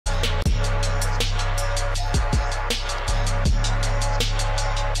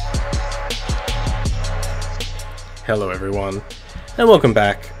Hello everyone, and welcome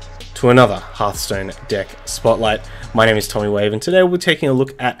back to another Hearthstone deck spotlight. My name is Tommy Wave, and today we'll be taking a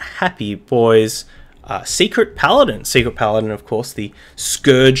look at Happy Boy's Secret Paladin. Secret Paladin, of course, the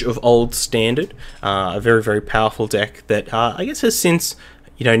scourge of old standard. A very, very powerful deck that I guess has since,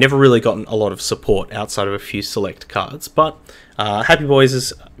 never really gotten a lot of support outside of a few select cards. But Happy Boys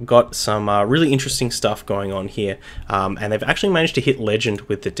has got some really interesting stuff going on here, and they've actually managed to hit Legend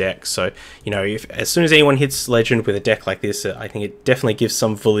with the deck. So, if as soon as anyone hits Legend with a deck like this, I think it definitely gives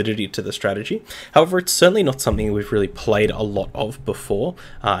some validity to the strategy. However, it's certainly not something we've really played a lot of before.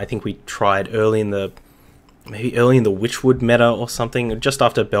 I think we tried maybe early in the Witchwood meta or something, just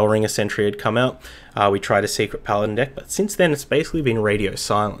after Bellringer Sentry had come out. We tried a Secret Paladin deck, but since then it's basically been radio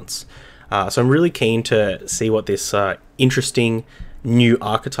silence. So I'm really keen to see what this interesting new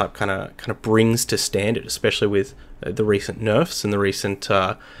archetype kind of brings to standard, especially with the recent nerfs and the recent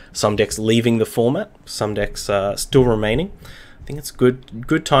some decks leaving the format, some decks still remaining. I think it's a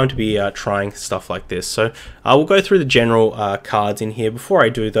good time to be trying stuff like this. So we'll go through the general cards in here. Before I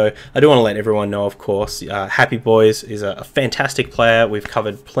do, though, I do want to let everyone know, of course, Happy Boys is a fantastic player. We've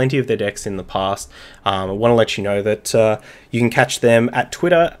covered plenty of their decks in the past. I want to let you know that you can catch them at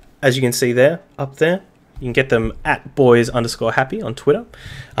Twitter, as you can see there, up there. You can get them at boys_happy on Twitter,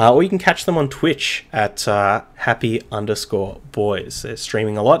 or you can catch them on Twitch at happy_boys. They're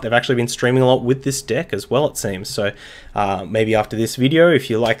streaming a lot. They've actually been streaming a lot with this deck as well, it seems. So maybe after this video, if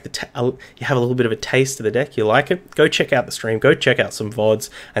you like you have a little bit of a taste of the deck, you like it, go check out the stream, go check out some VODs,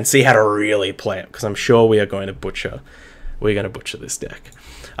 and see how to really play it, because I'm sure we are going to butcher. We're going to butcher this deck.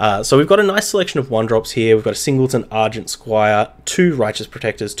 So we've got a nice selection of 1-drops here. We've got a Singleton Argent Squire, 2 Righteous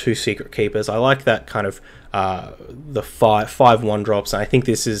Protectors, 2 Secret Keepers. I like that kind of the five 1-drops. And I think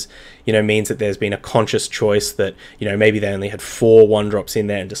this is, means that there's been a conscious choice that, maybe they only had 4 1-drops in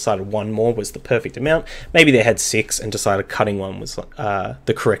there and decided 1 more was the perfect amount. Maybe they had 6 and decided cutting 1 was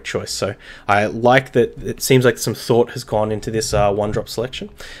the correct choice. So I like that it seems like some thought has gone into this 1-drop selection.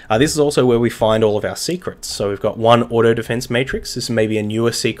 This is also where we find all of our secrets. So we've got 1 Auto Defense Matrix. This may be a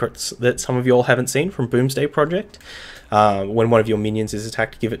newer secret that some of you all haven't seen from Boomsday Project. When one of your minions is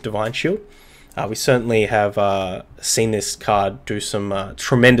attacked, give it Divine Shield. We certainly have seen this card do some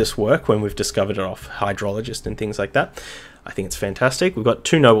tremendous work when we've discovered it off Hydrologist and things like that. I think it's fantastic. We've got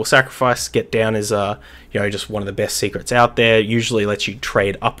 2 Noble Sacrifice. Get Down is just one of the best secrets out there. Usually lets you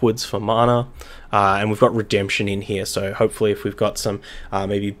trade upwards for mana. And we've got Redemption in here, so hopefully if we've got some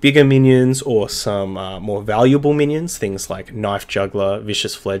maybe bigger minions or some more valuable minions, things like Knife Juggler,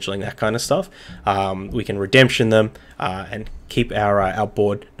 Vicious Fledgling, that kind of stuff, we can Redemption them and keep our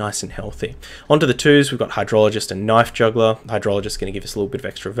board nice and healthy. Onto the 2s, we've got Hydrologist and Knife Juggler. Hydrologist is going to give us a little bit of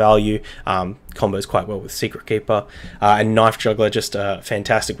extra value, combos quite well with Secret Keeper, and Knife Juggler just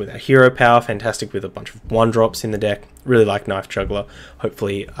fantastic with our hero power, fantastic with a bunch of 1-drops in the deck. Really like Knife Juggler.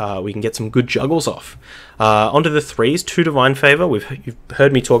 Hopefully we can get some good juggles off. Onto the 3s, 2 Divine Favor. You've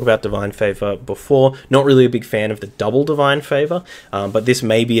heard me talk about Divine Favor before. Not really a big fan of the double Divine Favor, but this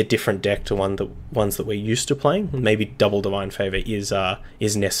may be a different deck to ones that we're used to playing. Maybe double Divine Favor is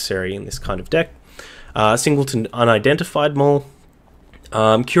necessary in this kind of deck. Singleton Unidentified Maul.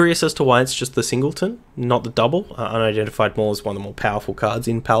 I'm curious as to why it's just the Singleton, not the double. Unidentified Maul is one of the more powerful cards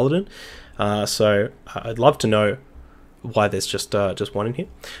in Paladin, so I'd love to know why there's just one in here.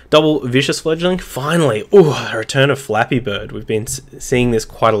 Double Vicious Fledgling, finally. Ooh, the return of Flappy Bird. We've been seeing this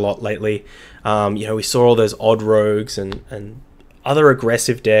quite a lot lately. We saw all those odd rogues and other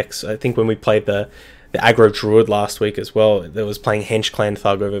aggressive decks. I think when we played the aggro druid last week as well, there was playing Hench Clan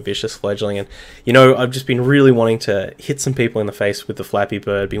Thug over Vicious Fledgling, and I've just been really wanting to hit some people in the face with the Flappy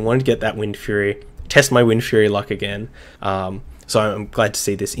Bird, been wanting to get that Wind Fury, test my Wind Fury luck again. So I'm glad to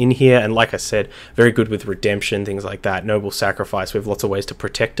see this in here, and like I said, very good with Redemption, things like that. Noble Sacrifice, we have lots of ways to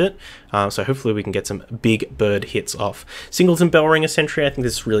protect it, so hopefully we can get some big bird hits off. Singleton Bellringer Sentry, I think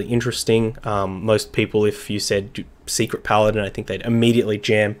this is really interesting. Most people, if you said Secret Paladin, I think they'd immediately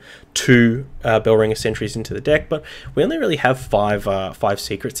jam 2 Bellringer Sentries into the deck, but we only really have 5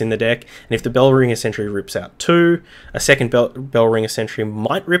 secrets in the deck, and if the Bellringer Sentry rips out 2, a second Bellringer Sentry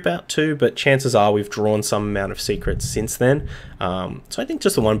might rip out 2, but chances are we've drawn some amount of secrets since then. So I think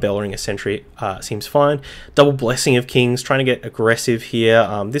just the 1 Bellringer Sentry seems fine. Double Blessing of Kings, trying to get aggressive here.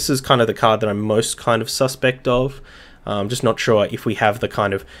 This is kind of the card that I'm most kind of suspect of. Just not sure if we have the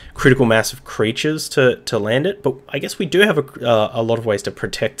kind of critical mass of creatures to land it, but I guess we do have a lot of ways to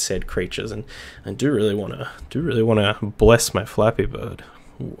protect said creatures, and I do really want to bless my Flappy Bird.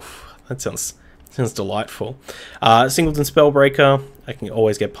 Oof, that sounds Sounds delightful. Singleton Spellbreaker. I can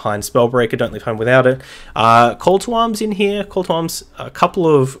always get behind Spellbreaker. Don't leave home without it. Call to Arms in here. Call to Arms, a couple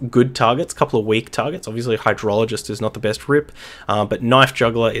of good targets, a couple of weak targets. Obviously, Hydrologist is not the best rip, but Knife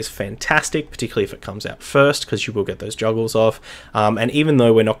Juggler is fantastic, particularly if it comes out first, because you will get those juggles off. And even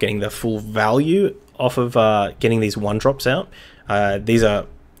though we're not getting the full value off of getting these 1-drops out, these are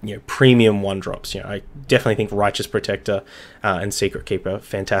premium 1-drops. I definitely think Righteous Protector and Secret Keeper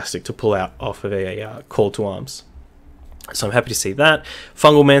fantastic to pull out off of a Call to Arms. So I'm happy to see that.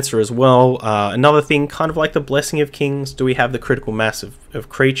 Fungal Mancer as well. Another thing, kind of like the Blessing of Kings, do we have the critical mass of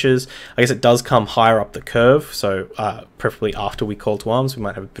creatures? I guess it does come higher up the curve, so preferably after we Call to Arms, we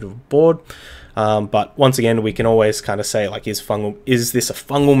might have a bit of a board. But once again, we can always kind of say, like, is this a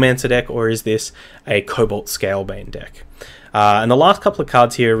Fungal Mancer deck, or is this a Cobalt Scalebane deck? And the last couple of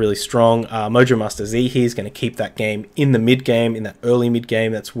cards here are really strong. Mojo Master Zihi is going to keep that game in the mid-game, in that early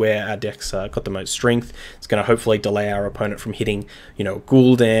mid-game. That's where our deck's got the most strength. It's going to hopefully delay our opponent from hitting,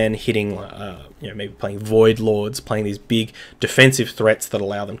 Gul'dan, hitting, maybe playing Void Lords, playing these big defensive threats that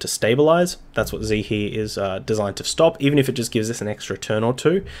allow them to stabilize. That's what Zihi is designed to stop, even if it just gives us an extra turn or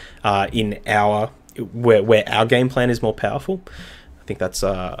two in where our game plan is more powerful. I think that's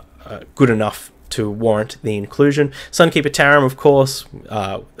good enough to warrant the inclusion. Sunkeeper Tarim, of course,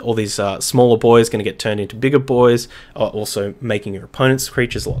 all these smaller boys going to get turned into bigger boys, also making your opponent's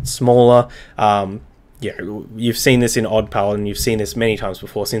creatures a lot smaller. You've seen this in Odd Paladin, you've seen this many times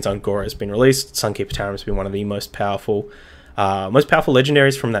before since Angora has been released. Sunkeeper Tarim has been one of the most powerful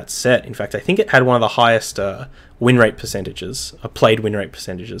legendaries from that set. In fact, I think it had one of the highest win rate percentages, played win rate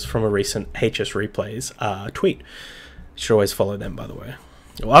percentages from a recent HS Replays tweet. You should always follow them, by the way.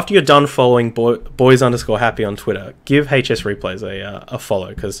 Well, after you're done following boys_happy on Twitter, give HS Replays a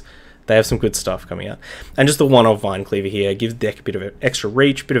follow, because they have some good stuff coming out. And just the one-off Vine Cleaver here gives the deck a bit of extra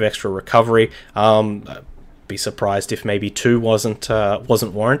reach, a bit of extra recovery. Be surprised if maybe 2 wasn't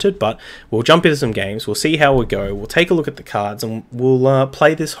warranted, but we'll jump into some games. We'll see how we go. We'll take a look at the cards, and we'll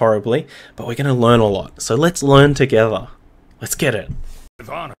play this horribly, but we're going to learn a lot. So let's learn together. Let's get it. With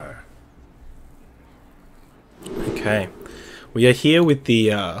honor. Okay. We are here with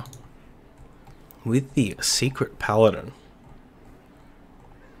the Secret Paladin.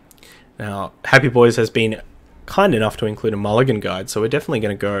 Now, Happy Boys has been kind enough to include a mulligan guide, so we're definitely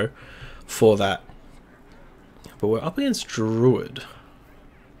going to go for that. But we're up against Druid.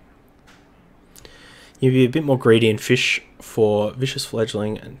 You'd be a bit more greedy and fish for Vicious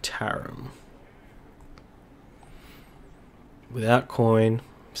Fledgling and Tarim. Without coin,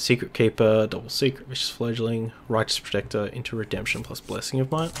 Secret Keeper, Double Secret, Vicious Fledgling, Righteous Protector into Redemption plus Blessing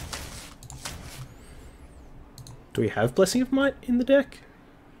of Might. Do we have Blessing of Might in the deck?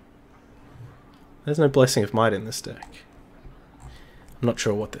 There's no Blessing of Might in this deck. I'm not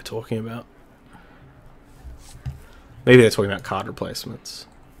sure what they're talking about. Maybe they're talking about card replacements.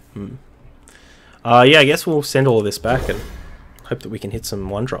 Yeah, I guess we'll send all of this back and hope that we can hit some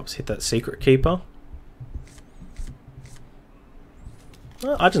 1-drops. Hit that Secret Keeper.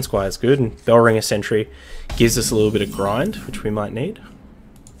 Well, Argent Squire is good, and Bellringer Sentry gives us a little bit of grind, which we might need.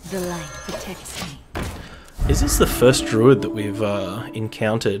 The light protects me. Is this the first Druid that we've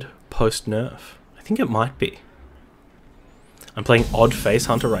encountered post-nerf? I think it might be. I'm playing Odd Face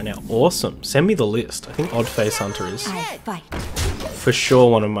Hunter right now. Awesome. Send me the list. I think Odd Face Hunter is for sure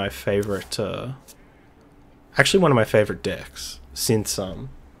one of my favorite... actually one of my favorite decks since the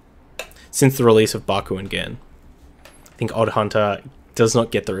release of Baku and Gen. I think Odd Hunter does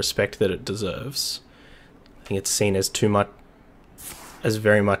not get the respect that it deserves. I think it's seen as too much, as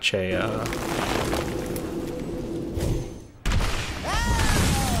very much a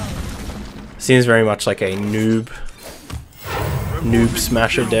seen as very much like a noob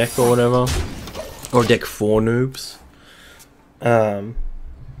smasher deck or whatever, or deck for noobs. When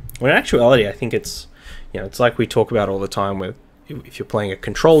in actuality, I think it's, it's like we talk about all the time with, if you're playing a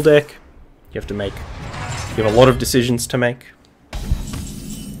control deck, you have a lot of decisions to make.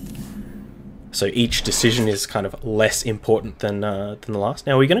 So each decision is kind of less important than the last.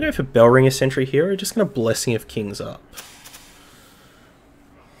 Now, we're going to go for Bellringer Sentry here, or we're just going to Blessing of Kings up.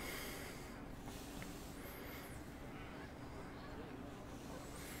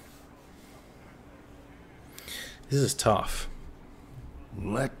 This is tough.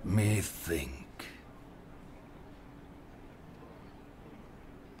 Let me think.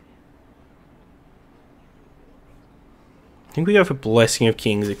 I think we go for Blessing of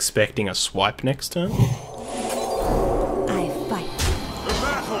Kings, expecting a swipe next turn. I fight.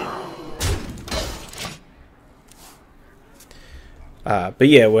 But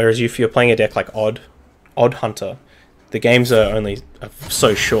yeah, whereas if you're playing a deck like Odd Hunter, the games are only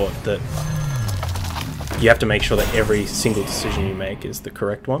so short that you have to make sure that every single decision you make is the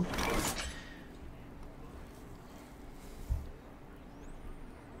correct one.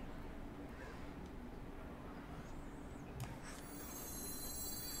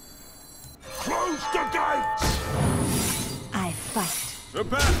 Close the gates! I fight. The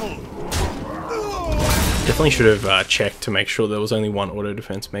battle! Definitely should have checked to make sure there was only one auto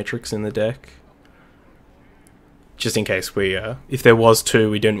defense matrix in the deck. Just in case we, if there was two,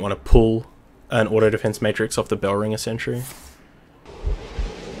 we didn't want to pull an auto defense matrix off the Bellringer Sentry.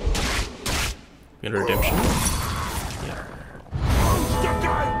 Get a redemption. Yeah. Close the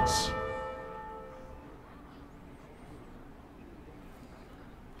gates!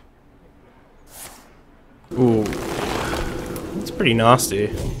 Ooh, that's pretty nasty.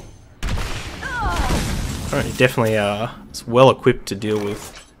 Alright, definitely it's well equipped to deal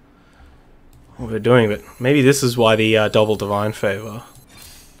with what we're doing, but maybe this is why the double divine favor.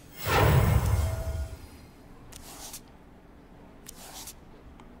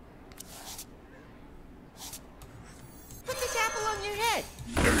 Put this apple on your head.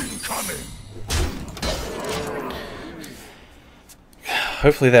 Incoming!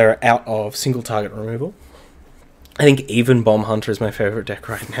 Hopefully they're out of single target removal. I think even Bomb Hunter is my favorite deck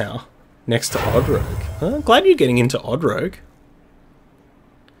right now, next to Odd Rogue. I'm glad you're getting into Odd Rogue.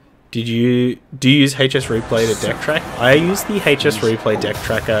 Do you use HS Replay to deck track? I use the HS Replay deck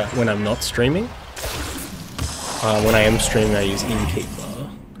tracker when I'm not streaming. When I am streaming, I use Innkeeper.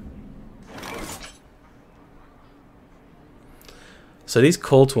 So these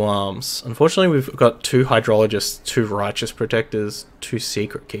Call to Arms. Unfortunately, we've got 2 Hydrologists, 2 Righteous Protectors, 2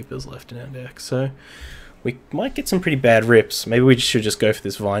 Secret Keepers left in our deck. So we might get some pretty bad rips. Maybe we should just go for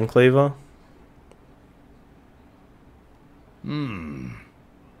this Vine Cleaver.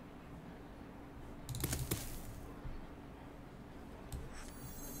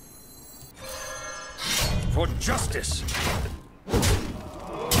 For justice!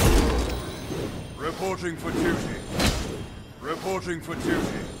 Reporting for duty. Reporting for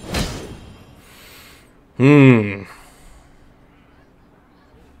duty.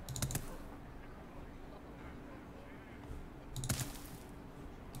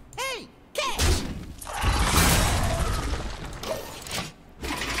 Hey, catch!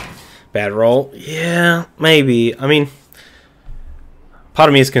 Bad roll? Yeah, maybe. I mean, part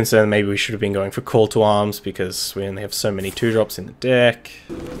of me is concerned maybe we should have been going for Call to Arms because we only have so many 2-drops in the deck.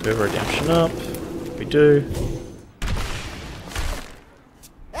 Do a redemption up. We do.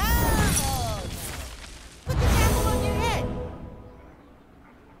 Apples! Put this apple on your head.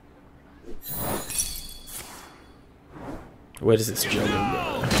 Where does this juggle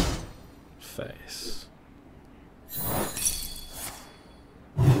go? Face.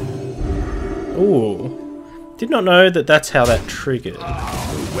 Ooh. Did not know that that's how that triggered.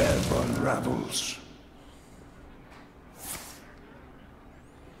 The web unravels.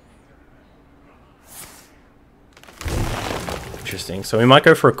 Interesting. So we might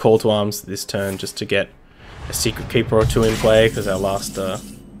go for a Call to Arms this turn just to get a Secret Keeper or 2 in play because our last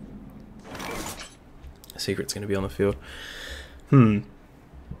Secret's going to be on the field.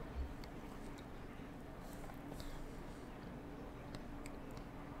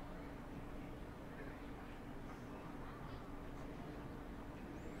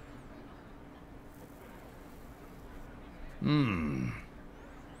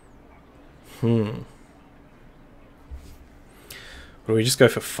 Or do we just go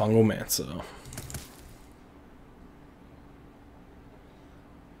for Fungal Mancer?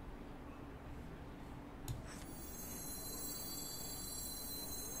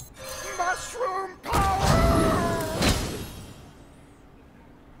 Mushroom power!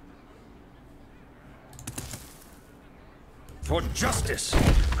 For justice!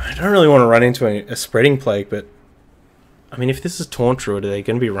 I don't really want to run into a Spreading Plague, but I mean, if this is Taunt Druid, are they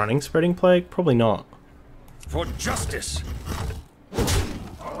going to be running Spreading Plague? Probably not. For justice!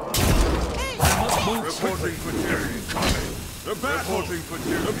 Reporting for duty. The battle! Reporting for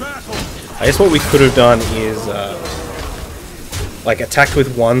duty. The battle! I guess what we could have done is like attacked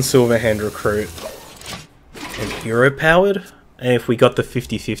with 1 Silverhand Recruit and Hero Powered, and if we got the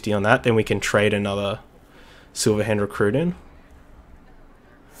 50-50 on that, then we can trade another Silverhand Recruit in.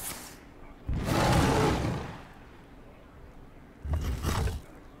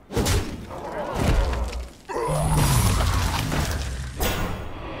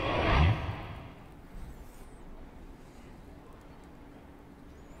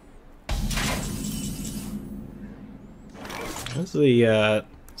 That's the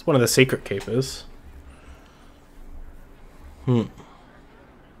it's one of the Secret Keepers. The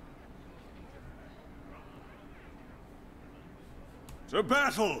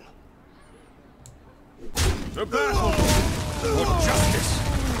battle! The battle for justice.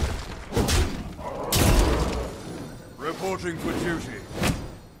 Reporting for duty.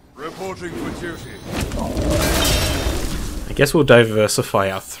 Reporting for duty. I guess we'll diversify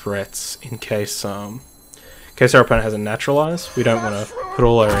our threats in case our opponent has a naturalize. We don't want to put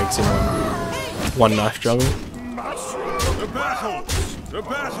all our eggs in one knife juggle. The battle! The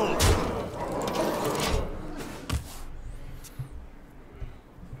battle!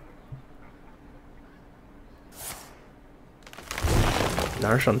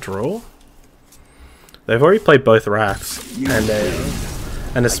 Nourish on draw? They've already played both racks and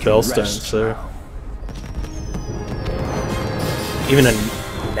a spellstone, so even a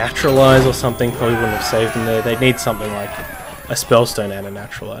naturalize or something probably wouldn't have saved them there. They'd need something like a spellstone and a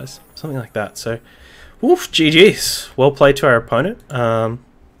naturalize, something like that. So, woof, GG's. Well played to our opponent.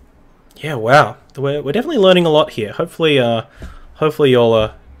 Yeah, wow. We're definitely learning a lot here. Hopefully y'all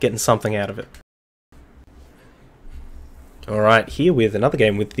are getting something out of it. Alright, here with another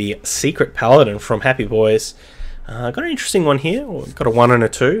game with the Secret Paladin from Happy Boys. Got an interesting one here. Got a 1 and a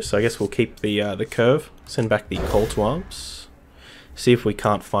 2, so I guess we'll keep the curve. Send back the call to arms. See if we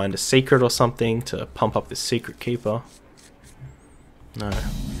can't find a secret or something to pump up this secret keeper. No.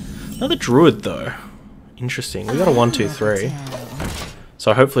 Another druid though. Interesting. We got a 1, 2, 3.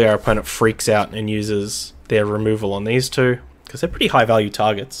 So hopefully our opponent freaks out and uses their removal on these two, because they're pretty high value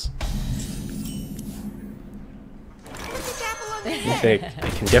targets. I think they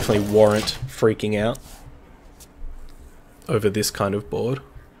can definitely warrant freaking out over this kind of board.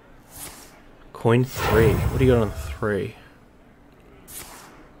 Coin 3. What do you got on 3?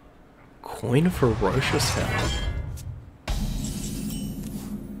 Coin of Ferocious Hell.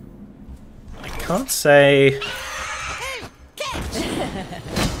 I can't say...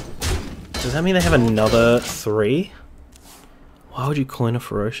 Does that mean they have another 3? Why would you coin a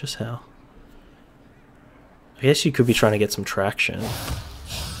Ferocious Hell? I guess you could be trying to get some traction.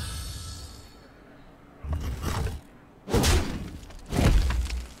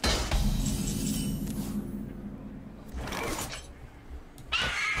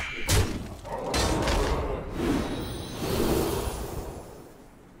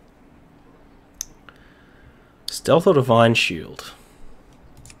 Stealth or Divine Shield?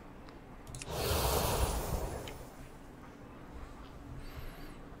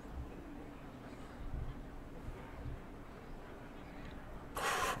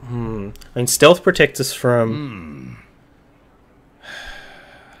 I mean, stealth protects us from...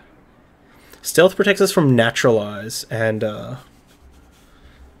 Stealth protects us from naturalize and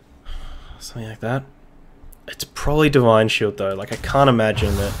something like that. It's probably Divine Shield though. Like, I can't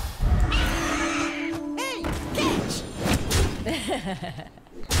imagine that...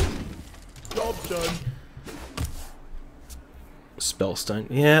 Job done. Spellstone.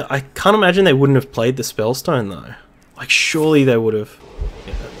 Yeah, I can't imagine they wouldn't have played the Spellstone though. Like, surely they would have...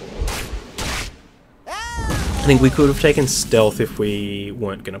 Yeah. I think we could have taken stealth if we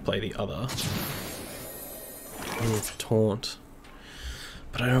weren't going to play the other. It's taunt.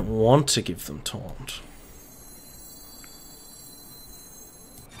 But I don't want to give them taunt.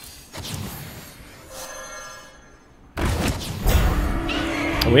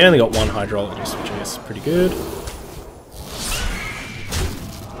 And we only got one hydrologist, which I guess is pretty good.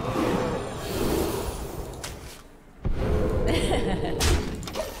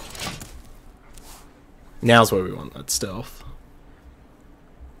 Now's where we want that stealth.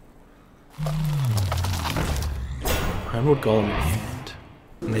 Ironwood Golem in hand.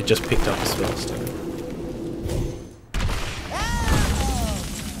 And they just picked up a spellstone.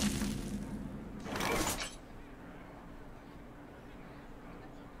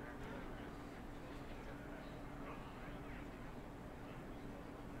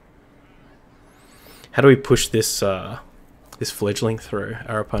 How do we push this this fledgling through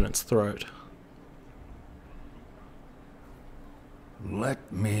our opponent's throat?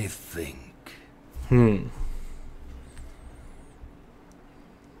 Let me think. Do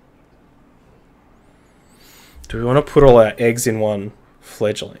we want to put all our eggs in one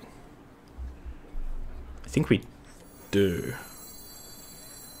fledgling? I think we do.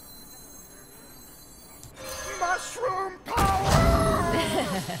 Mushroom power!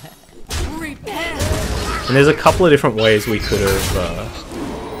 And there's a couple of different ways we could have...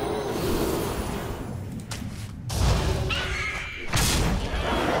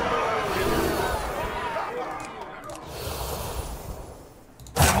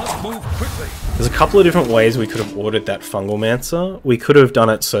 Move quickly. There's a couple of different ways we could have ordered that Fungalmancer. We could have done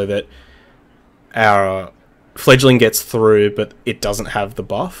it so that our fledgling gets through, but it doesn't have the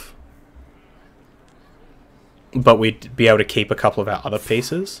buff. but we'd be able to keep a couple of our other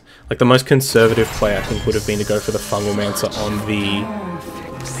pieces. Like the most conservative play I think would have been to go for the Fungalmancer on the...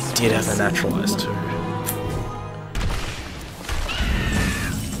 I did have a naturalized too.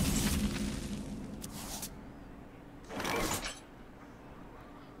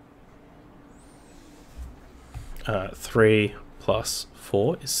 Uh, 3 plus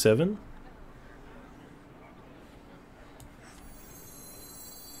 4 is 7.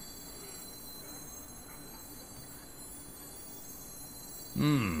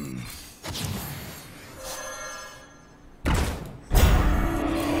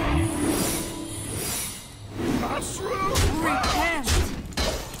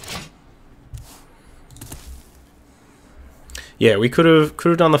 Yeah, we could have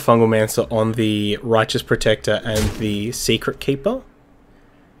done the Fungalmancer on the Righteous Protector and the Secret Keeper,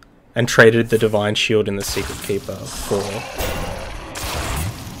 and traded the Divine Shield and the Secret Keeper for...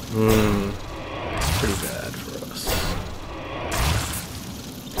 It's pretty bad for us.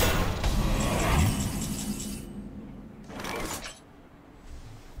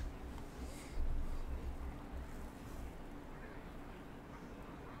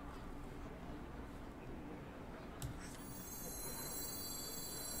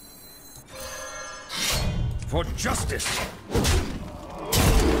 For justice!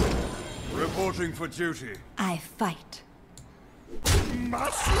 Reporting for duty. I fight.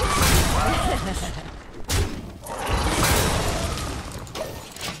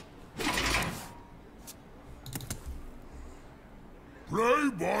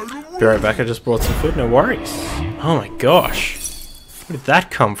 Be right back, I just brought some food, no worries. Oh my gosh. Where did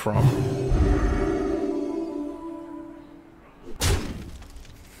that come from?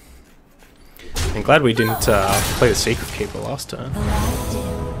 I'm glad we didn't play the Secret Keeper last turn. The light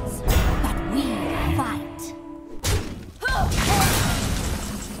dims, but we fight.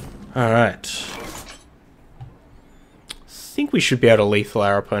 Alright. I think we should be able to lethal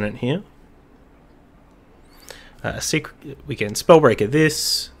our opponent here. Secret, we can Spellbreaker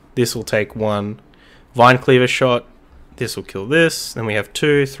this. This will take 1 Vine Cleaver shot. This will kill this. Then we have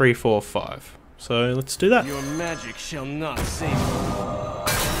 2, 3, 4, 5. So let's do that. Your magic shall not save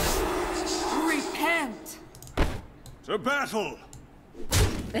Repent. To battle!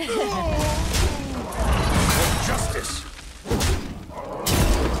 For justice!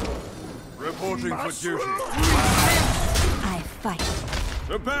 Reporting for duty. I fight.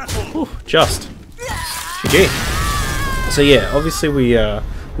 To battle! Ooh, just. GG. So yeah, obviously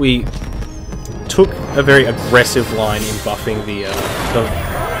we took a very aggressive line in buffing the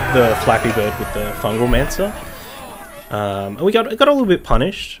Flappy Bird with the Fungalmancer. And we got a little bit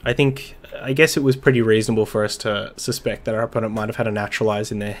punished. I guess it was pretty reasonable for us to suspect that our opponent might have had a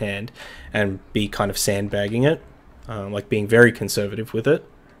Naturalize in their hand and be kind of sandbagging it, like being very conservative with it.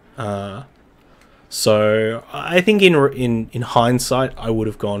 So I think in hindsight, I would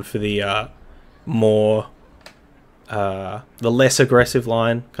have gone for the the less aggressive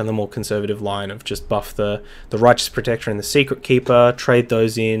line, kind of the more conservative line of just buff the Righteous Protector and the Secret Keeper, trade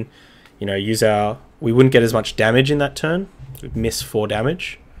those in, you know, we wouldn't get as much damage in that turn. We'd miss 4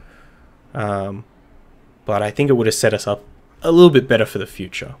 damage. But I think it would have set us up a little bit better for the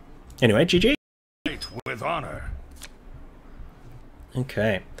future. Anyway, GG. With honor.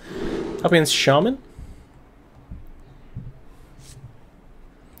 Okay. Up against Shaman.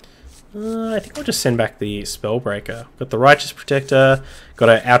 I think I'll just send back the Spellbreaker. Got the Righteous Protector.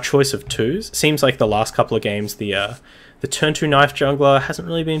 Got our choice of 2s. Seems like the last couple of games, the turn 2 Knife Jungler hasn't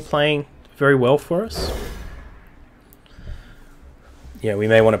really been playing very well for us. Yeah, we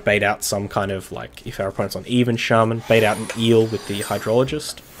may want to bait out some kind of, like, if our opponent's on even Shaman, bait out an Eel with the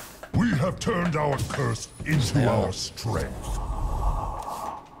Hydrologist. We have turned our curse into our strength.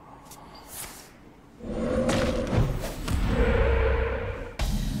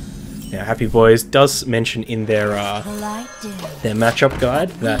 Now, Happy Boys does mention in their matchup guide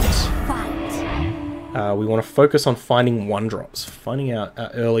that we want to focus on finding 1-drops, finding out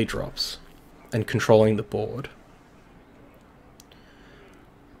early drops, and controlling the board.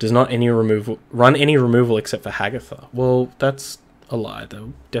 Does not run any removal except for Hagatha. Well, that's a lie.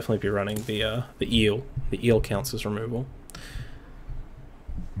 They'll definitely be running the Eel. The Eel counts as removal.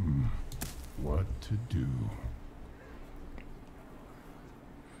 What to do?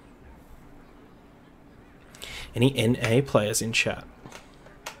 Any NA players in chat?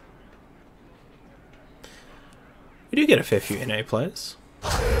 We do get a fair few NA players.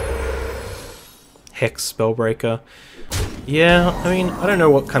 Hex, Spellbreaker. Yeah, I mean, I don't know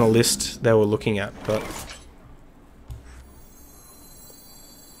what kind of list they were looking at, but...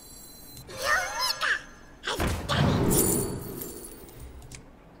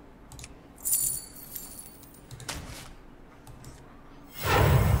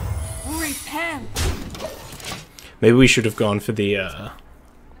 Maybe we should have gone for the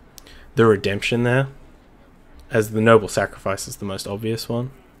redemption there, as the noble sacrifice is the most obvious one.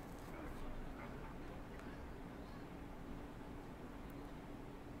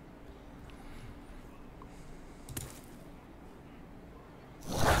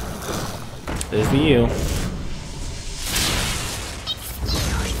 There's the eel.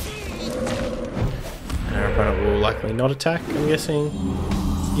 And our opponent will likely not attack, I'm guessing.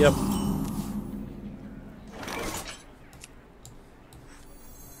 Yep.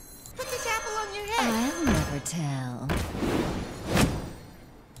 Put this apple on your head. I'll never tell.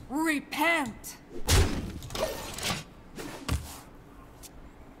 Repent!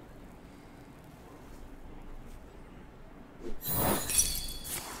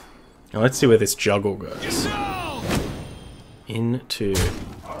 Now let's see where this juggle goes. Into the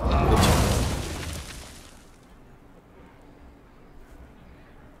juggle.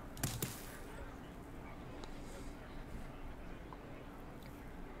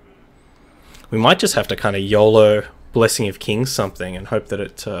 We might just have to kind of YOLO Blessing of Kings something and hope that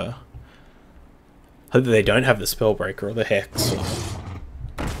it hope that they don't have the Spellbreaker or the Hex.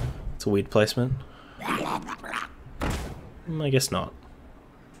 It's a weird placement. I guess not.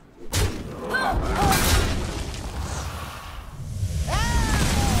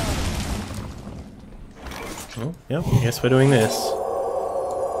 Oh, yep, I guess we're doing this.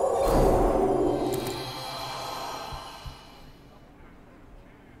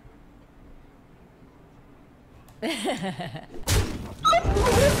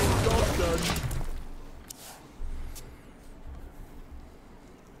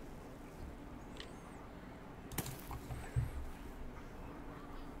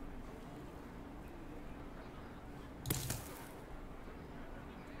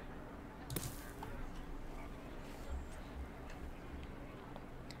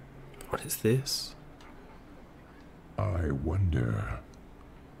 What is this? I wonder.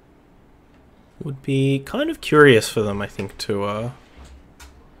 Would be kind of curious for them, I think, to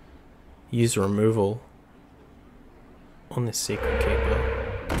use removal on this Secret Keeper.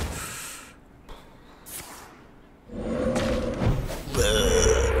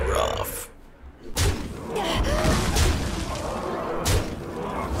 Rough.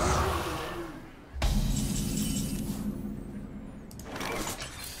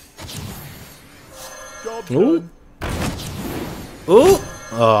 Ooh. Ooh.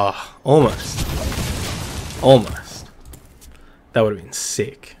 Oh, almost. Almost. That would have been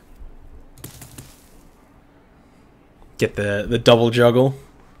sick. Get the double juggle.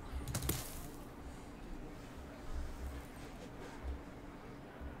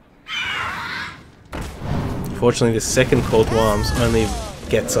 Fortunately, the second Cold Worms only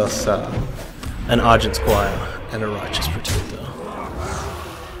gets us an Argent Squire and a Righteous Protector.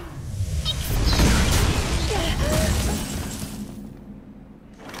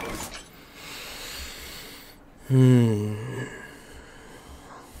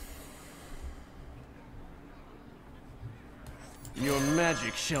 Your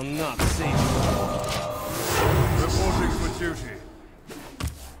magic shall not save you. Reporting for duty.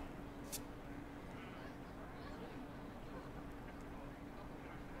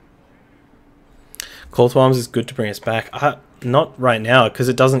 Cold Worms is good to bring us back. Not right now, because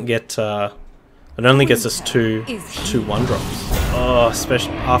it doesn't get... it only gets us two 1-drops. Oh,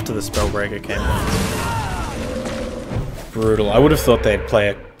 especially after the Spellbreaker came out. Brutal. I would have thought they'd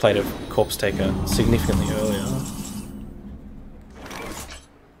played a Corpse Taker significantly earlier.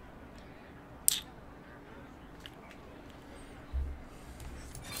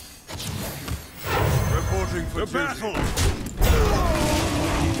 Reporting for battle.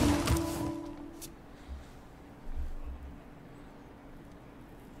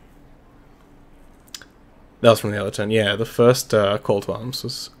 That was from the other turn. Yeah, the first Cold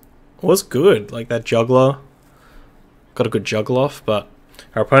Worms was good. Like that Juggler got a good juggle off, but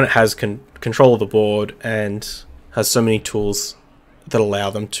our opponent has control of the board and has so many tools that allow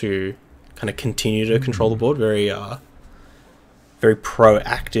them to kind of continue to control the board. Very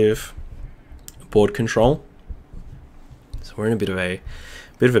proactive board control. So we're in a bit of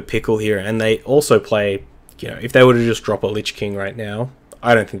a pickle here, and they also play. You know, if they were to just drop a Lich King right now,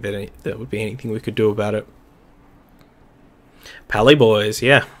 I don't think that would be anything we could do about it. Pally Boys,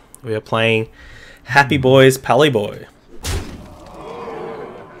 yeah, we are playing Happy Boys Pally Boy.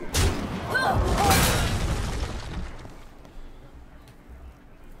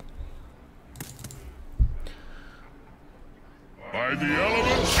 By the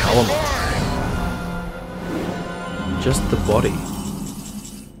elements. Calamar. Just the body.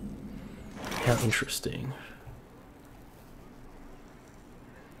 How interesting.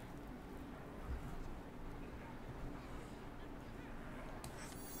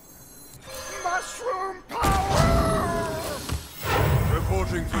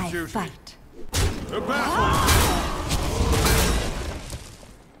 Reporting for I duty. fight. The battle!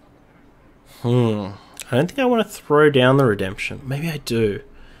 I don't think I want to throw down the redemption. Maybe I do.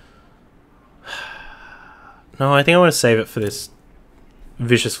 No, I think I want to save it for this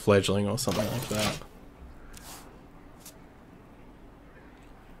vicious fledgling or something like that.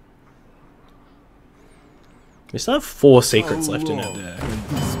 We still have 4 secrets left in our deck.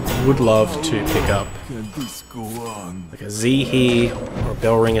 I would love to pick up Can this go on? like a Zehe or a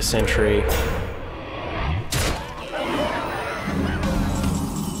Bellringer Sentry.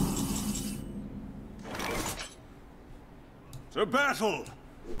 The battle!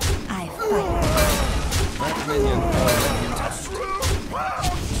 I fight.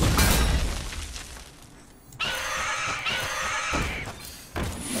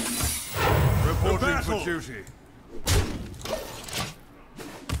 Reporting for duty.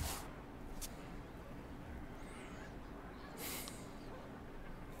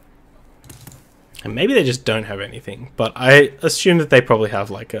 And maybe they just don't have anything, but I assume that they probably have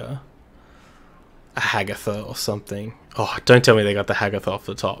like a Hagatha or something. Oh, don't tell me they got the Hagatha off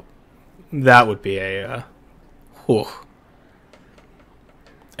the top. That would be a... whew.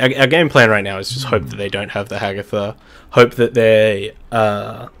 Our game plan right now is just hope that they don't have the Hagatha. Hope that they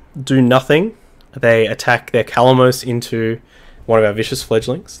do nothing. They attack their Calamos into one of our vicious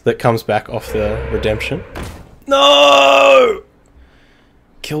fledglings that comes back off the redemption. No!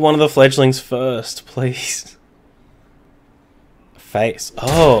 Kill one of the fledglings first, please. Face.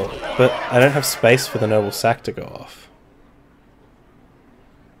 Oh, but I don't have space for the noble sack to go off.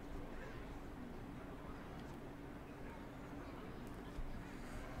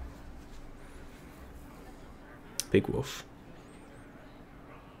 Big wolf.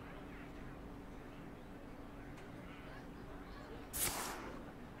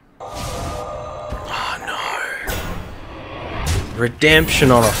 Oh no.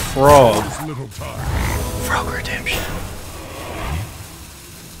 Redemption on a frog. Little time. Frog redemption.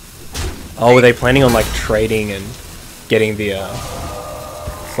 Oh, were they planning on like trading and getting the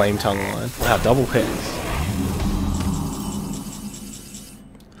flame tongue line? Wow, double hits.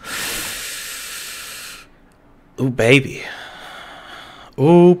 Ooh, baby.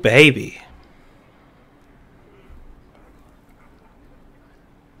 Ooh, baby.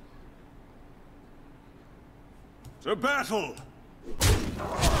 The battle!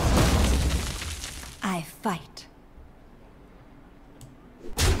 I fight.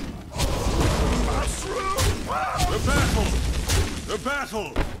 The battle! The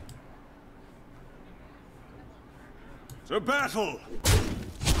battle! The battle!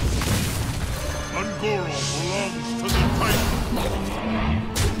 Ungoro belongs to the Titan.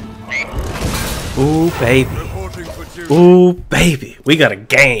 Ooh, baby. Reporting for duty. Ooh, baby. We got a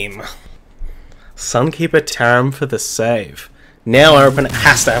game. Sunkeeper Tarim for the save. Now our opponent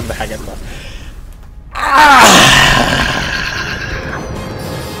has to have the Hagatha.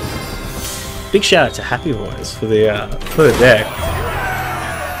 Big shout out to Happy Boys for the deck.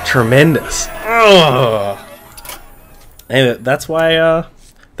 Tremendous. Oh. Anyway, that's why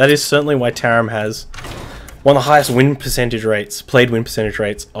that is certainly why Tarim has one of the highest win percentage rates, played win percentage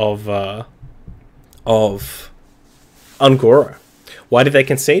rates of Ungoro. Why did they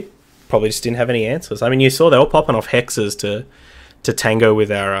concede? Probably just didn't have any answers. I mean, you saw they were popping off hexes to tango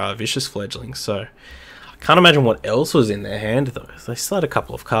with our vicious fledglings, so I can't imagine what else was in their hand though. They still had a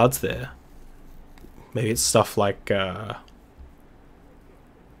couple of cards there. Maybe it's stuff like oh,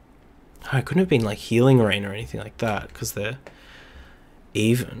 it couldn't have been like Healing Rain or anything like that because they're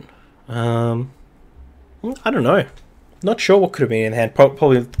even. I don't know. Not sure what could have been in the hand.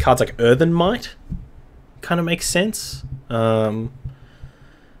 Probably cards like Earthen Might kind of makes sense.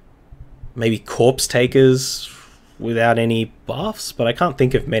 Maybe Corpse Takers without any buffs, but I can't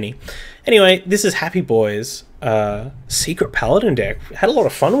think of many. Anyway, this is Happy Boys Secret Paladin deck. Had a lot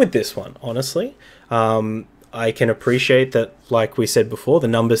of fun with this one, honestly. I can appreciate that, like we said before, the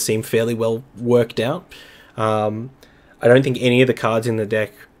numbers seem fairly well worked out. I don't think any of the cards in the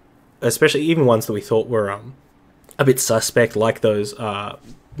deck, especially even ones that we thought were a bit suspect, like those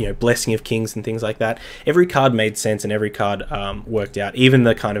Blessing of Kings and things like that. Every card made sense and every card worked out. Even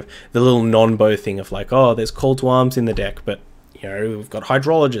the kind of the little non-bow thing of like, oh, there's Call to Arms in the deck, but we've got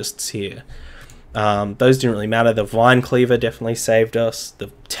Hydrologists here. Those didn't really matter. The Vine Cleaver definitely saved us. The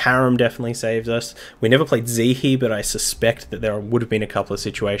Tarim definitely saved us. We never played Zehe, but I suspect that there would have been a couple of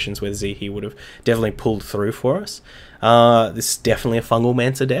situations where Zehe would have definitely pulled through for us. This is definitely a Fungal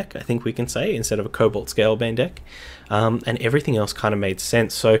Mancer deck, I think we can say, instead of a Cobalt Scalebane deck. And everything else kind of made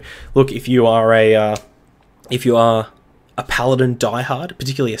sense. So, look, if you are a Paladin diehard,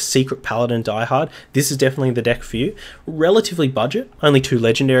 particularly a secret Paladin diehard, this is definitely the deck for you. Relatively budget, only 2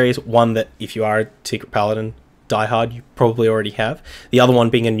 legendaries, one that if you are a secret Paladin diehard you probably already have, the other one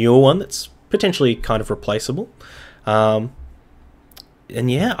being a newer one that's potentially kind of replaceable. And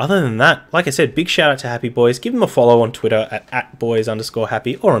yeah, other than that, like I said, big shout out to Happy Boys. Give them a follow on Twitter at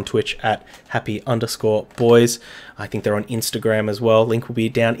 @boys_happy or on Twitch at @happy_boys. I think they're on Instagram as well. Link will be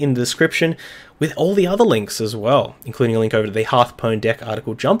down in the description with all the other links as well, including a link over to the Hearthstone deck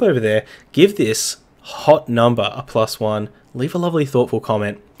article. Jump over there, give this hot number a +1, leave a lovely thoughtful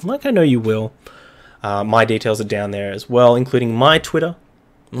comment, like I know you will. My details are down there as well, including my Twitter,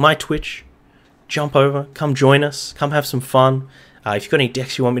 my Twitch. Jump over, come join us, come have some fun. If you've got any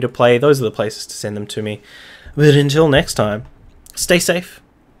decks you want me to play, those are the places to send them to me. But until next time, stay safe,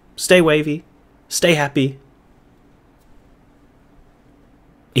 stay wavy, stay happy.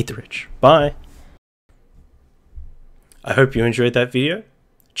 Eat the rich. Bye. I hope you enjoyed that video.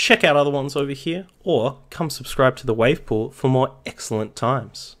 Check out other ones over here, or come subscribe to the Wave Pool for more excellent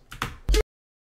times.